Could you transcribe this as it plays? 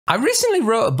I recently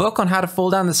wrote a book on how to fall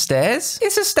down the stairs.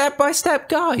 It's a step-by-step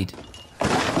guide.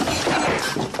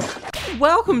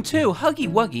 Welcome to Huggy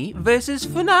Wuggy versus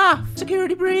FNAF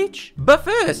Security Breach. But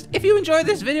first, if you enjoyed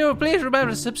this video, please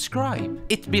remember to subscribe.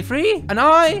 It'd be free, and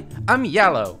I am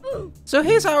yellow. So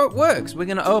here's how it works. We're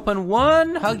gonna open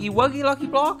one Huggy Wuggy lucky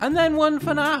block, and then one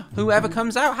FNAF. Whoever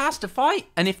comes out has to fight,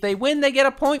 and if they win, they get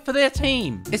a point for their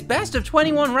team. It's best of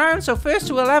 21 rounds, so first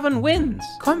to 11 wins.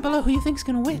 Comment below who you think's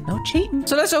gonna win, no cheating.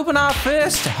 So let's open our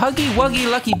first Huggy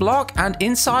Wuggy lucky block, and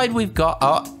inside we've got,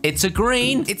 oh, it's a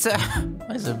green. It's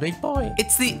a big boy.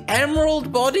 It's the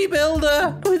Emerald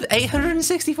Bodybuilder with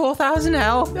 864,000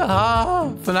 health.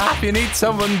 Ah, FNAF, you need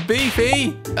someone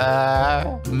beefy.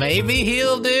 Maybe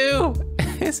he'll do.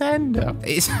 His end up.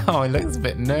 Oh, he looks a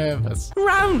bit nervous.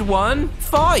 Round one,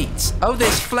 fight. Oh,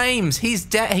 there's flames. He's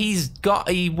dead.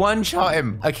 He one-shot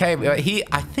him. Okay,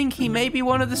 I think he may be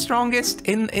one of the strongest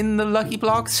in the lucky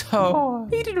block, so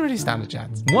he didn't really stand a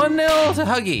chance. 1-0 to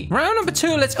Huggy. Round number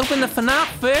two, let's open the FNAF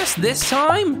first. This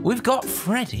time, we've got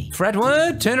Freddy.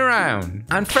 Fredward, turn around.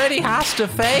 And Freddy has to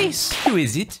face, who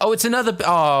is it? Oh, it's another,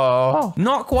 oh,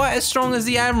 not quite as strong as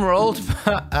the Emerald,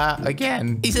 but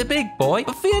again, he's a big boy.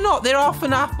 But fear not, they're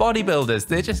often FNAF bodybuilders.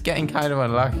 They're just getting kind of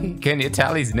unlucky. Can you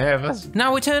tell he's nervous?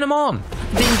 Now we turn him on.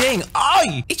 Ding ding.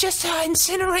 Oh, he just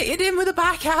incinerated him with a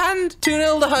backhand.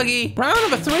 2-0 to Huggy. Round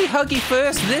number three, Huggy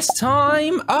first this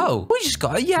time. Oh, we just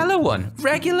got a yellow one.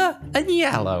 Regular and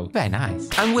yellow. Very nice.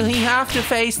 And will he have to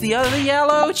face the other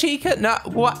yellow, Chica? No,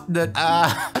 what the?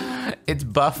 It's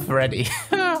Buff Freddy.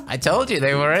 I told you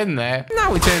they were in there.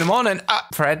 Now we turn him on and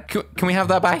Fred, can we have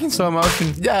that back in slow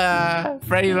motion?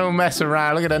 Freddy don't mess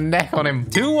around. Look at the neck on him.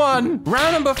 2-1.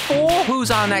 Round number four.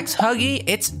 Who's our next Huggy?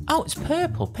 It's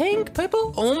purple. Pink?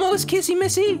 Purple? Almost kissy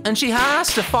missy. And she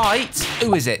has to fight.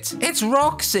 Who is it? It's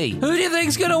Roxy. Who do you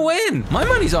think's gonna win? My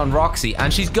money's on Roxy,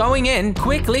 and she's going in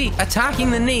quickly,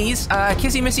 attacking the knees.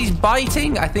 Kissy missy's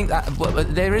biting. I think that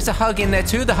there is a hug in there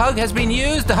too. The hug has been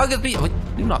used. The hug has been.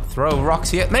 Do not throw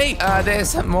Roxy at me.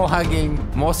 There's more hugging,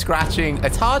 more scratching.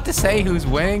 It's hard to say who's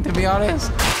winning, to be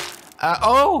honest.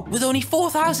 Oh, with only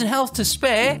 4,000 health to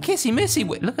spare, Kissy Missy,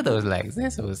 look at those legs,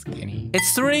 they're so skinny.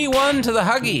 It's 3-1 to the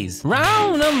Huggies.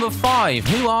 Round number five,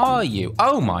 who are you?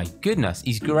 Oh my goodness,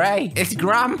 he's grey. It's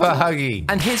Grandpa Huggy.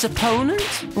 And his opponent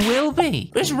will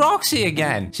be, it's Roxy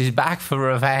again. She's back for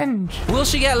revenge. Will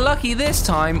she get lucky this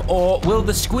time, or will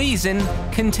the squeezing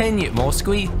continue? More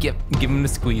squeeze, give him the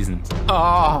squeezing.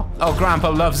 Oh,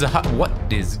 Grandpa loves a hug. What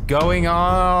is going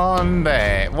on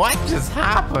there? What just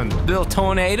happened? Little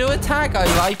tornado attack. I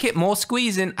like it. More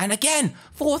squeezing. And again,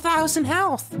 4,000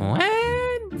 health. What?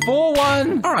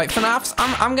 4-1. All right, FNAFs,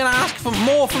 I'm going to ask for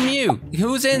more from you.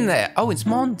 Who's in there? Oh, it's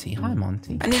Monty. Hi,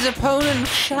 Monty. And his opponent,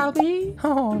 Shelby?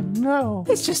 Oh, no.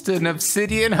 It's just an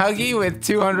obsidian Huggy with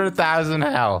 200,000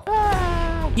 health.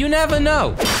 You never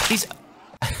know.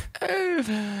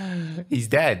 He's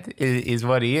dead, is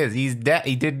what he is. He's dead.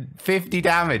 He did 50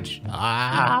 damage.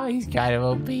 He's kind of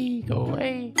OP. Go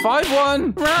away.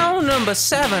 5-1. Round number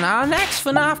 7. Our next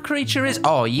FNAF creature is,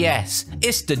 oh yes,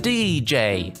 it's the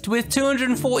DJ. With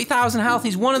 240,000 health,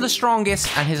 he's one of the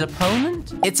strongest. And his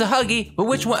opponent? It's a Huggy, but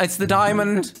which one? It's the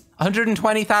Diamond.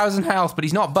 120,000 health, but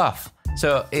he's not buff.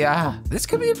 So, yeah, this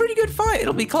could be a pretty good fight.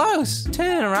 It'll be close.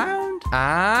 Turn around.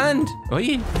 And,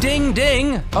 ding,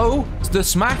 ding. Oh, it's the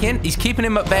smacking. He's keeping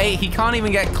him at bay. He can't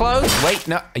even get close. Wait,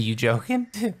 no, are you joking?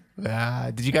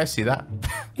 Did you guys see that?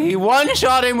 He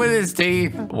one-shot him with his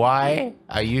teeth. Why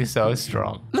are you so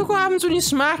strong? Look what happens when you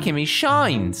smack him. He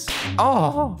shines.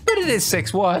 Oh, but it is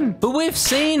 6-1. But we've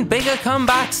seen bigger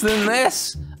comebacks than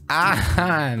this.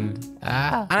 And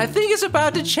I think it's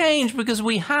about to change because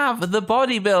we have the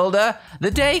bodybuilder,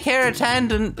 the daycare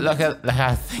attendant. Look at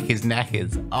how thick his neck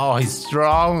is. Oh, he's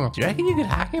strong. Do you reckon you could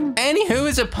hack him? Anywho,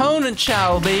 his opponent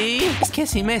shall be... It's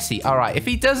Kissy Missy. All right, if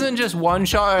he doesn't just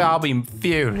one-shot her, I'll be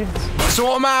furious.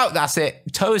 Sort him out. That's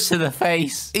it. Toes to the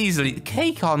face. Easily.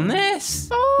 Cake on this.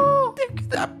 Oh, look at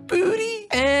that booty.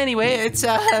 Anyway, it's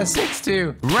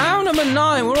 6-2. Round number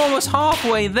 9. We're almost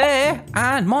halfway there.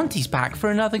 And Monty's back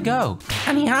for another go.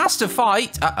 And he has to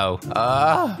fight.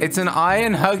 It's an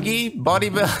Iron Huggy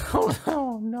bodybuilder.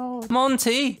 Oh no.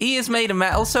 Monty, he is made of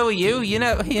metal, so are you. You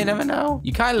never know.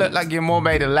 You kind of look like you're more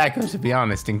made of Lego, to be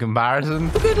honest, in comparison.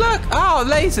 But good luck. Oh,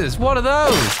 lasers. What are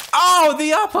those? Oh,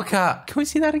 the uppercut. Can we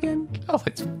see that again?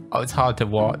 Oh, it's hard to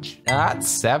watch.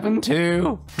 That's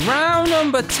 7-2. Round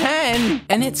number 10.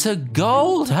 And it's a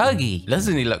gold Huggy.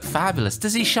 Doesn't he look fabulous?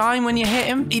 Does he shine when you hit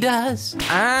him? He does.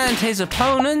 And his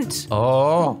opponent.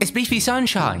 Oh, it's Beefy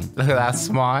Sunshine. Look at that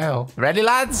smile. Ready,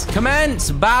 lads?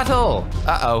 Commence battle.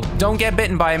 Don't get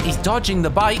bitten by him. He's dodging the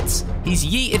bites. He's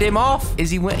yeeted him off. Are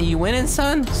you winning,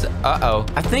 son? Uh-oh.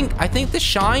 I think the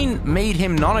shine made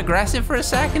him non-aggressive for a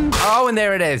second. Oh, and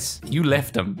there it is. You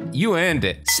left him. You earned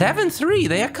it. 7-3.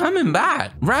 They are coming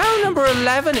back. Round number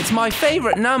 11. It's my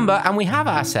favorite number, and we have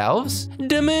ourselves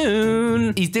the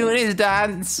moon. He's doing his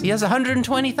dance. He has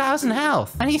 120,000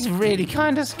 health, and he's really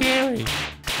kind of scary.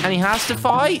 And he has to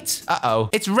fight. Uh-oh.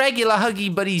 It's regular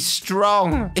Huggy, but he's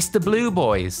strong. It's the blue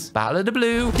boys. Battle of the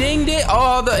blue. Dinged it.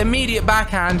 Oh, the immediate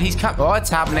backhand. He's come. Oh, it's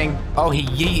happening. Oh, he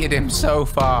yeeted him so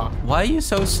far. Why are you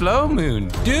so slow, Moon?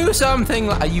 Do something.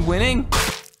 Are you winning?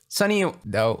 Sonny,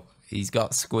 no. He's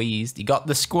got squeezed. He got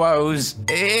the squoze.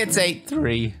 It's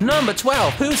 8-3. Number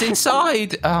 12. Who's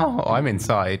inside? Oh, I'm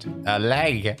inside. A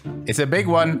leg. It's a big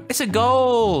one. It's a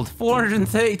gold.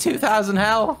 432,000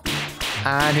 health.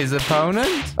 And his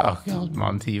opponent? Oh, God,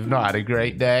 Monty, you've not had a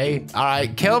great day. All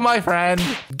right, kill my friend.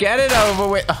 Get it over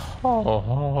with.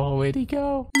 Oh, where'd he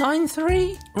go?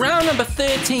 9-3. Round number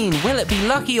 13. Will it be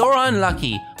lucky or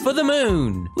unlucky for the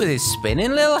moon with his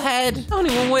spinning little head?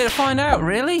 Only one way to find out,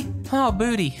 really. Oh,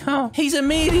 booty. Oh, he's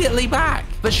immediately back.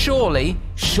 But surely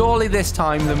this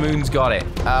time the moon's got it.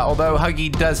 Although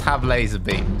Huggy does have laser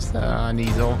beams. And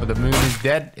he's over. The moon is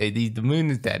dead. The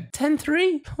moon is dead.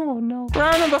 10-3. Oh, no.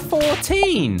 Round number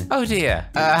 14. Oh, dear.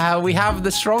 We have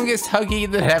the strongest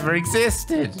Huggy that ever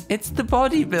existed. It's the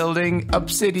bodybuilding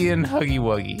obsidian Huggy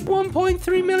Wuggy.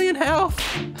 1.3 million health.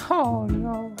 Oh,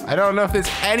 no. I don't know if there's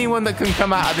anyone that can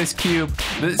come out of this cube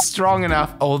that's strong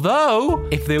enough. Although,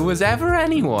 if there was ever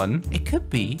anyone, it could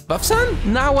be Buff Son.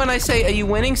 Now, when I say, are you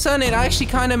winning, son? It actually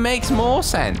kind of makes more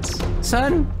sense.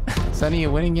 Son? Son, are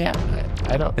you winning yet?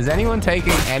 I don't. Is anyone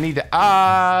taking any...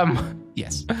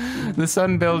 Yes. The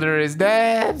sun builder is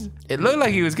dead. It looked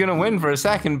like he was going to win for a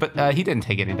second, but he didn't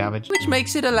take any damage, which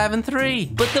makes it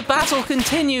 11-3. But the battle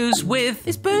continues with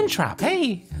his burn trap.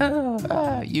 Hey,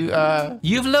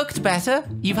 you've looked better.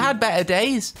 You've had better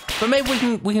days, but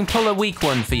maybe we can pull a weak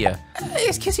one for you.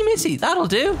 It's Kissy Missy. That'll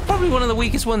do. Probably one of the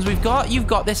weakest ones we've got. You've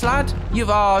got this, lad. Look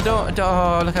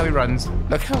how he runs.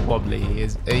 Look how wobbly he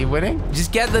is. Are you winning?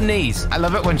 Just get the knees. I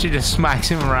love it when she just smacks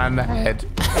him around the head.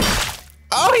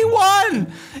 Oh, he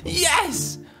won!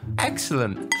 Yes!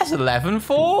 Excellent. That's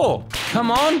 11-4. Come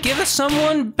on, give us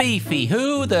someone beefy.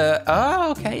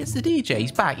 Oh, okay, it's the DJ.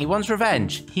 He's back. He wants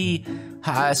revenge. He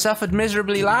suffered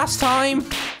miserably last time.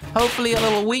 Hopefully a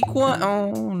little weak one.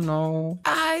 Oh, no.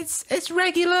 It's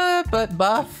regular, but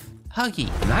buff. Huggy.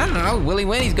 I don't know. Will he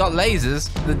win? He's got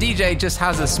lasers. The DJ just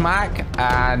has a smack,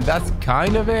 and that's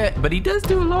kind of it. But he does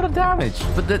do a lot of damage.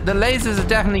 But the lasers are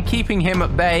definitely keeping him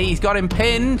at bay. He's got him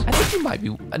pinned. I think he might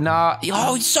be... Nah.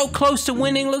 Oh, he's so close to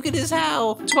winning. Look at his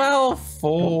health.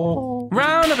 12-4.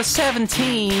 Round number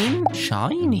 17.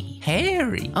 Shiny.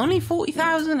 Hairy. Only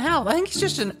 40,000 health. I think it's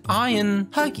just an iron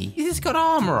Huggy. He's just got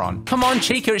armor on. Come on,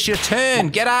 Chica. It's your turn.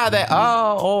 Get out of there.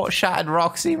 Oh, Shattered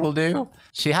Roxy will do.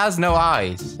 She has no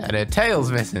eyes, and her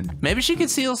tail's missing. Maybe she could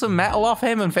seal some metal off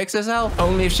him and fix herself.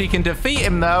 Only if she can defeat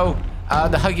him, though.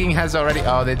 The hugging has already...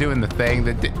 Oh, they're doing the thing.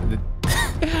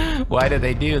 Why do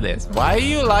they do this? Why are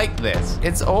you like this?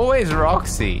 It's always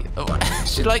Roxy.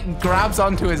 She, like, grabs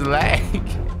onto his leg.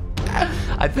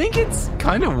 I think it's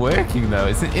kind of working, though.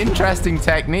 It's an interesting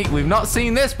technique. We've not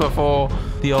seen this before.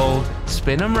 The old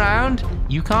spin them round.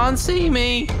 You can't see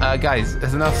me. Guys,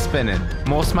 there's enough spinning.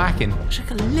 More smacking. She's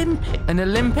like an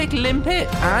Olympic limpet.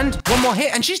 And one more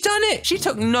hit, and she's done it. She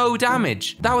took no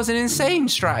damage. That was an insane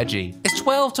strategy. It's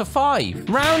 12-5.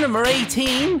 Round number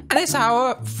 18, and it's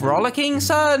our frolicking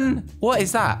son. What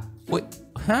is that? Wait,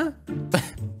 huh?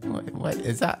 What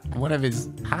is that? One of his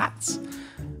hats?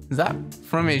 Is that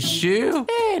from his shoe?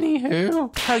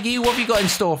 Anywho. Huggy, what have you got in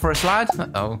store for us, lad?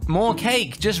 Uh-oh. More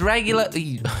cake, just regular.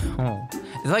 Oh,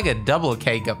 it's like a double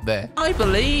cake up there. I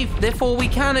believe, therefore we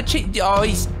can achieve. Oh,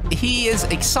 he is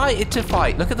excited to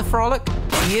fight. Look at the frolic.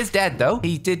 He is dead, though.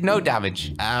 He did no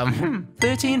damage.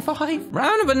 13-5.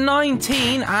 Round number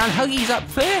 19, and Huggy's up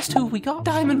first. Who have we got?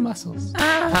 Diamond Muscles.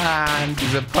 And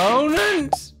his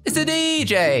opponent... It's the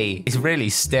DJ. He's really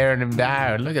staring him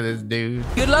down. Look at this dude.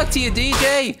 Good luck to you,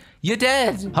 DJ. You're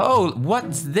dead. Oh,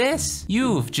 what's this?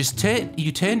 You've just turned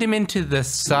him into the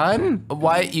sun?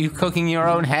 Why are you cooking your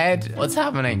own head? What's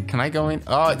happening? Can I go in?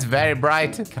 Oh, it's very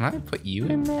bright. Can I put you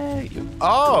in there?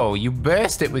 Oh, you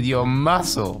burst it with your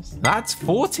muscles. That's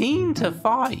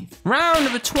 14-5. Round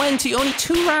number 20. Only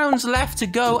 2 rounds left to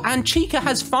go, and Chica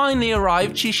has finally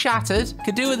arrived. She's shattered.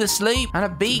 Could do with a sleep and a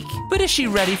beak. But is she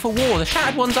ready for war? The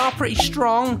shattered ones are pretty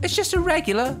strong. It's just a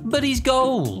regular, but he's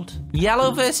gold.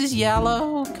 Yellow versus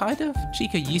yellow, kind of.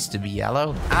 Chica used to be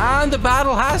yellow. And the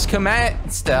battle has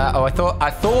commenced. Oh,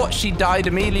 I thought she died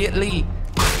immediately.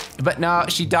 But no,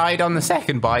 she died on the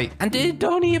second bite and did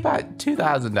only about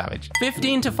 2,000 damage.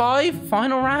 15 to 5,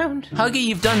 final round. Huggy,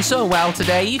 you've done so well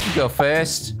today. You can go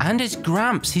first. And it's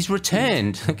Gramps. He's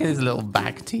returned. Look at his little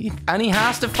back teeth. And he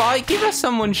has to fight. Give us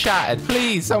someone shattered.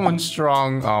 Please, someone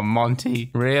strong. Oh,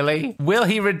 Monty. Really? Will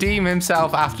he redeem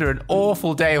himself after an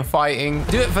awful day of fighting?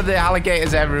 Do it for the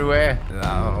alligators everywhere.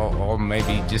 Or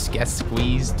maybe just get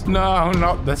squeezed. No,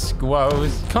 not the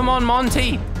squoze. Come on,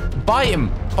 Monty. Bite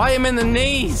him. Bite him in the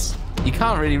knees. You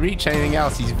can't really reach anything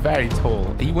else. He's very tall.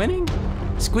 Are you winning?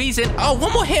 Squeeze in. Oh,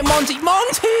 one more hit, Monty.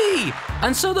 Monty!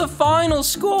 And so the final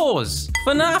scores.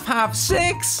 FNAF have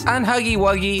 6 and Huggy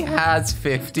Wuggy has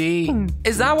 15.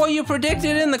 Is that what you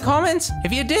predicted in the comments?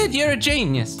 If you did, you're a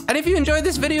genius. And if you enjoyed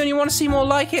this video and you want to see more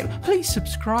like it, please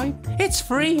subscribe. It's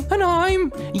free and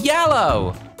I'm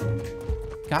yellow.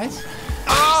 Guys?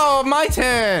 Oh, my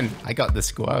turn. I got the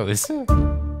squoze.